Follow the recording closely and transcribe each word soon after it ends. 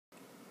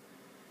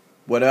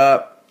What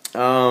up?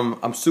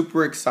 I'm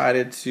super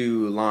excited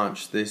to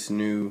launch this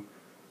new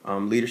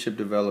leadership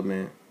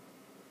development,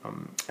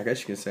 I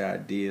guess you can say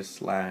idea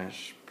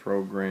slash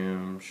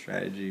program,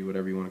 strategy,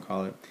 whatever you want to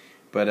call it.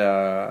 But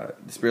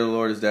the Spirit of the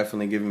Lord is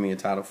definitely giving me a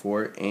title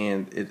for it,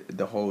 and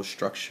the whole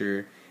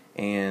structure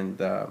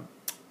and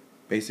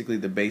basically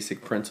the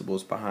basic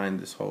principles behind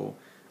this whole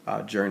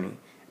journey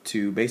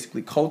to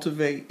basically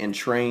cultivate and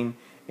train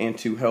and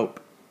to help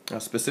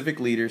specific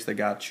leaders that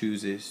God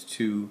chooses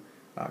to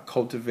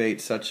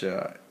cultivate such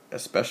a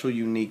special,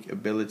 unique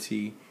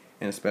ability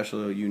and a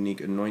special,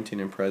 unique anointing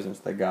and presence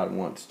that God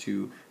wants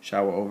to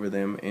shower over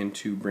them and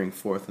to bring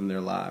forth in their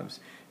lives.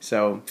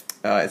 So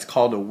it's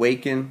called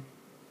Awaken,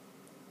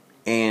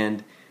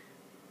 and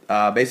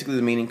basically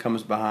the meaning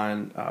comes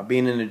behind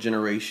being in a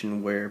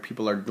generation where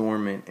people are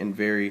dormant and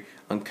very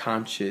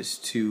unconscious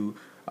to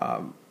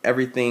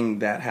everything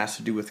that has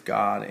to do with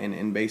God,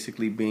 and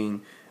basically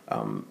being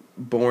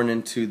born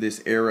into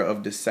this era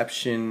of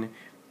deception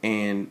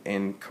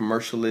and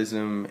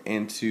commercialism,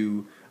 and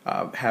to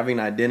having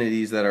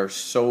identities that are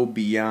so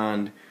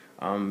beyond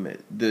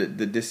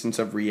the distance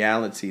of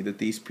reality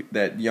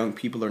that young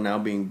people are now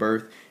being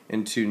birthed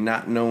into,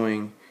 not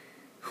knowing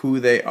who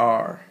they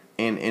are,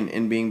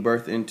 and being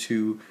birthed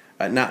into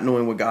not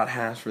knowing what God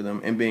has for them,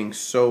 and being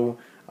so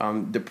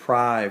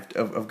deprived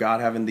of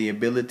God having the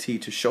ability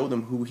to show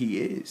them who He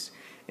is.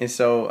 And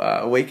so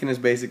Awaken is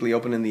basically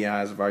opening the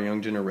eyes of our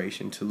young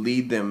generation to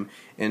lead them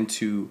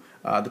into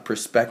the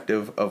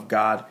perspective of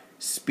God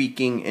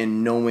speaking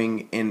and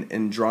knowing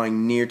and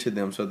drawing near to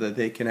them, so that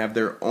they can have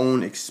their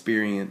own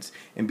experience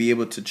and be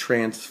able to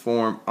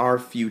transform our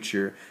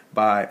future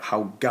by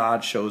how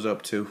God shows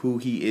up to who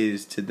He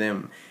is to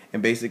them,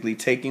 and basically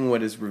taking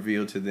what is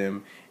revealed to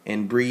them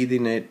and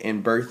breathing it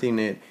and birthing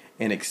it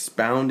and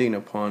expounding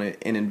upon it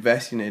and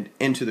investing it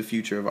into the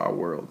future of our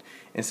world.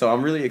 And so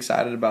I'm really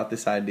excited about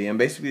this idea, and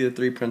basically the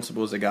three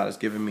principles that God has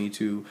given me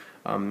to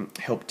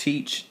help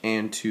teach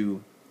and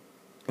to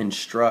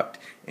instruct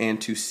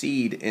and to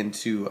seed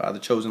into the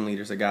chosen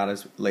leaders that God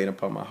has laid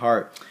upon my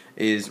heart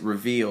is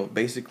reveal.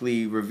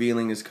 Basically,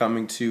 revealing is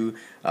coming to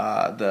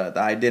the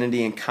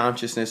identity and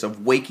consciousness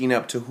of waking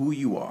up to who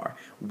you are,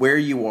 where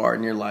you are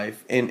in your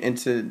life, and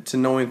to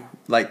knowing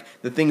like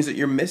the things that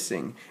you're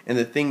missing and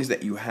the things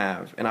that you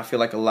have. And I feel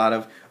like a lot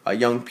of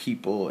young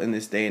people in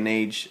this day and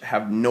age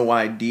have no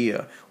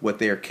idea what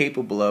they are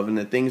capable of and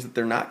the things that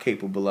they're not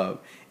capable of.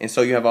 And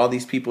so you have all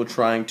these people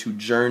trying to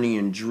journey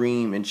and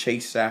dream and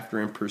chase after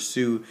and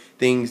pursue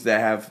things that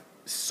have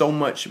so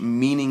much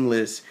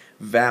meaningless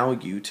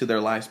value to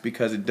their lives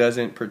because it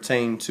doesn't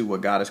pertain to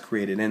what God has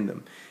created in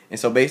them. And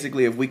so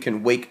basically, if we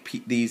can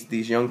wake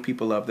these young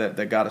people up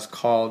that God has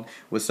called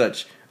with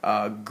such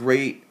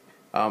great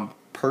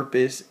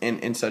purpose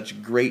and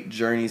such great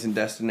journeys and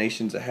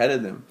destinations ahead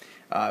of them,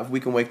 if we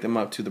can wake them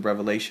up to the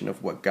revelation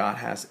of what God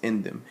has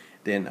in them,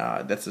 then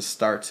that's a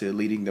start to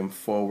leading them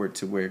forward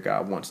to where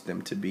God wants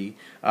them to be.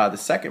 The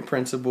second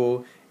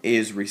principle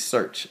is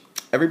research.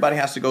 Everybody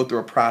has to go through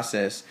a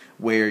process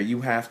where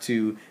you have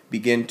to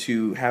begin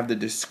to have the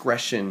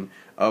discretion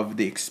of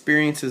the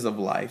experiences of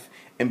life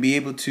and be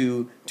able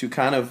to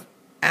kind of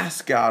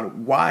ask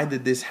God, why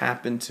did this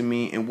happen to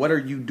me, and what are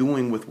you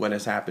doing with what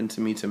has happened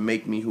to me to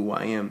make me who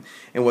I am?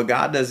 And what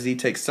God does is He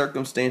takes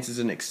circumstances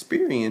and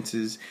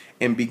experiences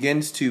and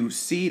begins to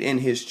seed in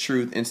His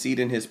truth and seed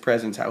in His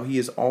presence, how He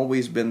has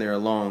always been there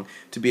along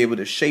to be able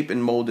to shape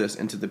and mold us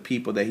into the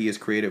people that He has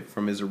created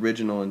from His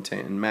original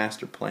intent and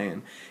master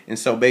plan. And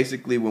so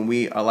basically, when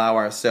we allow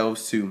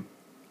ourselves to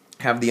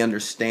have the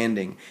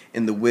understanding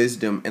and the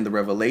wisdom and the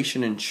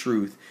revelation and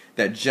truth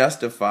that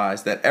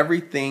justifies that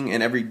everything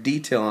and every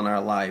detail in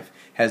our life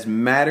has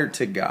mattered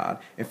to God,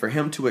 and for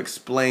Him to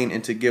explain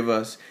and to give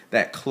us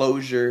that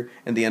closure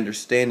and the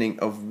understanding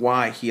of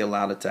why He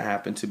allowed it to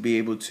happen, to be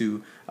able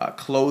to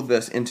clothe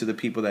us into the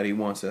people that He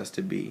wants us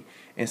to be.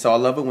 And so I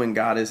love it when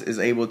God is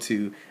able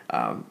to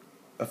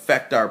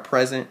affect our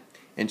present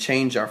and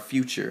change our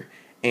future,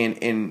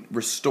 and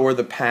restore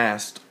the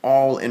past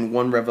all in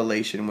one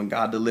revelation, when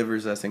God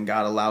delivers us and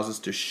God allows us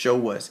to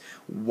show us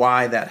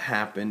why that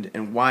happened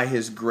and why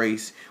His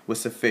grace was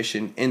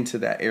sufficient into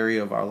that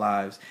area of our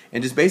lives.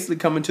 And just basically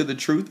coming to the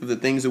truth of the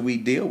things that we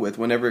deal with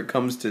whenever it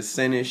comes to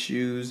sin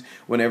issues,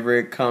 whenever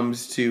it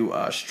comes to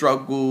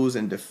struggles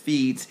and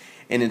defeats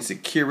and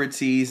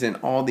insecurities and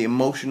all the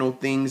emotional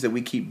things that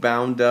we keep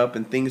bound up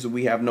and things that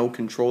we have no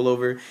control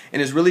over.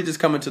 And it's really just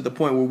coming to the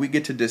point where we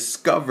get to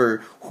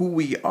discover who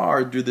we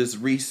are through this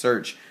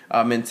research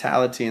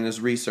mentality and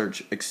this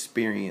research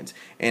experience.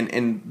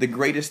 And the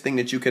greatest thing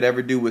that you could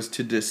ever do was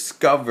to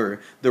discover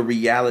the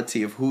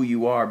reality of who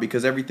you are,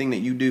 because everything that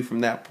you do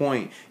from that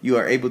point, you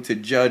are able to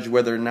judge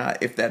whether or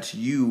not if that's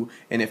you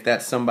and if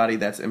that's somebody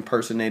that's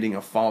impersonating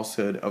a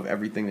falsehood of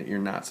everything that you're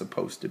not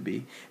supposed to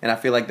be. And I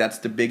feel like that's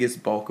the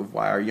biggest bulk of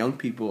why our young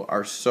people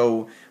are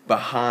so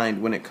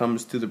behind when it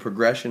comes to the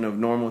progression of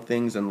normal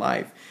things in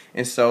life.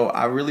 And so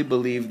I really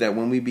believe that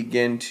when we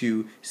begin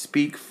to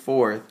speak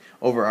forth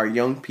over our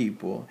young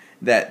people,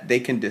 that they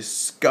can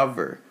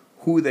discover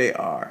who they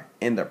are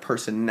and their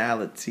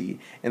personality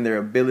and their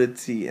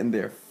ability and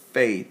their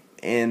faith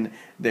and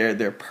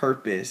their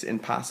purpose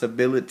and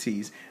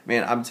possibilities.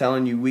 Man, I'm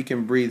telling you, we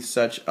can breathe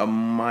such a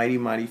mighty,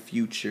 mighty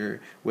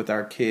future with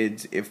our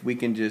kids if we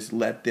can just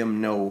let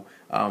them know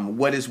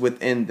what is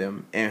within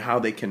them and how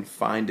they can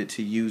find it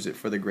to use it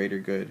for the greater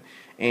good.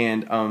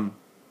 And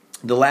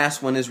the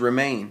last one is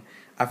remain.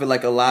 I feel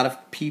like a lot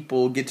of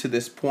people get to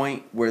this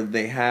point where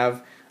they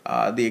have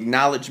the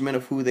acknowledgement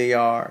of who they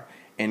are,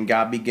 and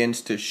God begins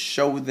to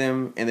show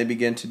them, and they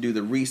begin to do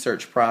the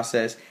research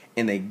process,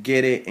 and they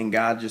get it, and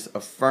God just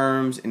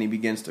affirms, and he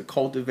begins to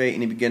cultivate,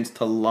 and he begins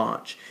to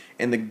launch.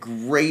 And the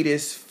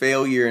greatest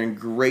failure and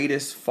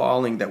greatest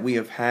falling that we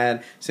have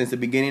had since the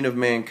beginning of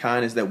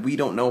mankind is that we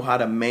don't know how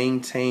to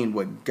maintain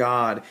what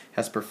God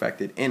has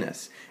perfected in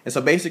us. And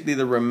so basically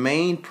the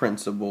remain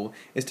principle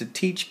is to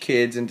teach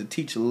kids and to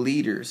teach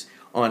leaders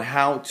on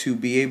how to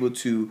be able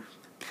to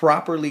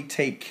properly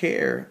take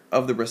care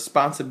of the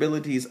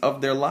responsibilities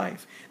of their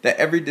life. That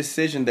every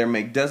decision they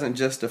make doesn't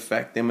just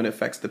affect them, it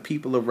affects the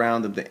people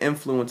around them, the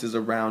influences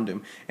around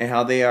them, and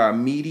how they are a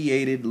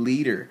mediated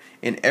leader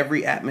in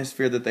every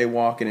atmosphere that they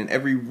walk in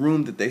every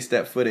room that they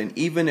step foot in.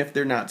 Even if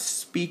they're not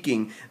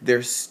speaking,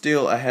 they're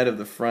still ahead of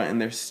the front,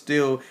 and they're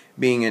still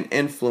being an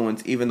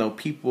influence, even though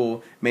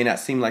people may not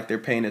seem like they're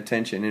paying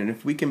attention. And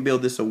if we can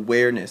build this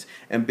awareness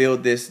and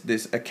build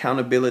this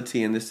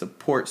accountability and this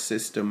support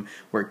system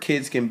where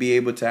kids can be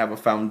able to have a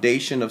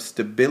foundation of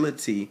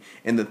stability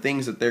in the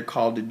things that they're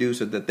called to do,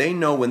 so that they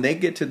know when they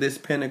get to this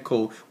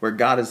pinnacle where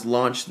God has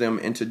launched them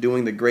into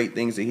doing the great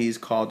things that he's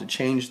called to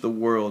change the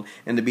world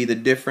and to be the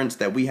difference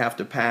that we have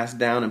to pass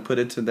down and put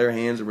into their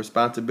hands of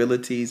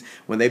responsibilities,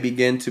 when they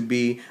begin to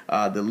be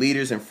the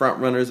leaders and front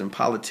runners and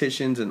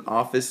politicians and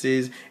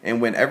offices, and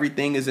when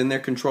everything is in their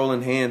control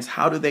and hands,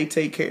 how do they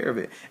take care of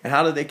it? And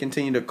how do they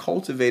continue to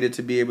cultivate it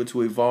to be able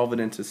to evolve it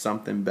into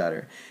something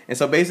better? And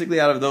so basically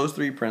out of those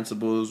three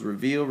principles,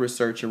 reveal,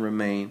 research, and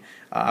remain,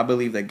 I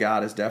believe that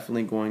God is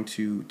definitely going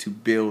to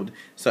build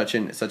such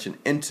an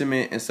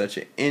intimate and such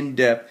an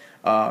in-depth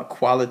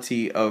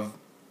quality of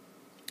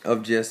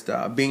just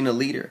being a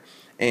leader.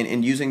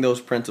 And using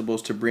those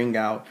principles to bring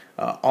out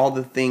all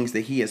the things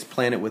that he has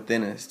planted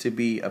within us, to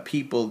be a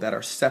people that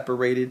are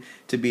separated,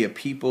 to be a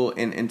people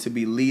and to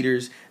be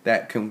leaders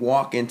that can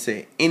walk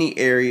into any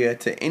area,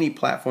 to any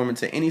platform,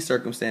 into any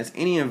circumstance,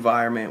 any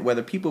environment,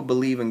 whether people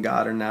believe in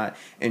God or not,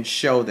 and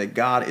show that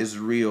God is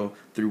real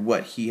through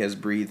what he has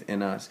breathed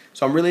in us.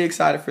 So I'm really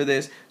excited for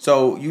this.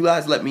 So you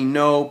guys let me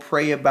know,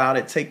 pray about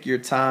it, take your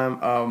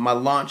time. My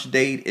launch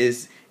date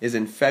is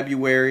in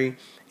February.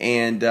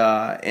 And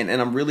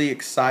I'm really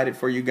excited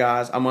for you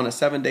guys. I'm on a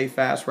 7-day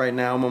fast right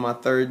now. I'm on my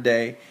 3rd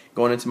day,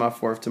 going into my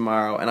 4th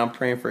tomorrow. And I'm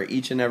praying for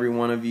each and every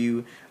one of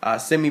you.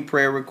 Send me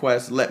prayer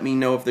requests. Let me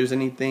know if there's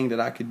anything that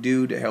I could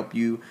do to help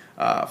you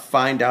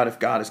find out if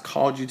God has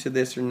called you to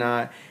this or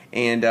not.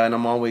 And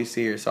I'm always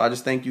here. So I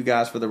just thank you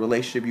guys for the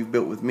relationship you've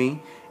built with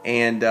me.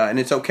 And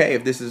it's okay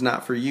if this is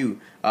not for you.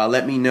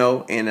 Let me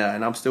know, and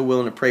I'm still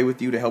willing to pray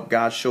with you to help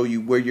God show you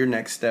where your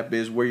next step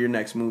is, where your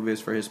next move is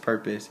for his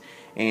purpose.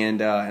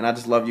 And I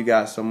just love you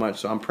guys so much.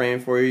 So I'm praying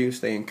for you.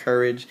 Stay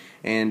encouraged,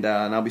 and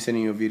I'll be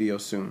sending you a video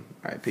soon.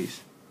 All right,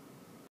 peace.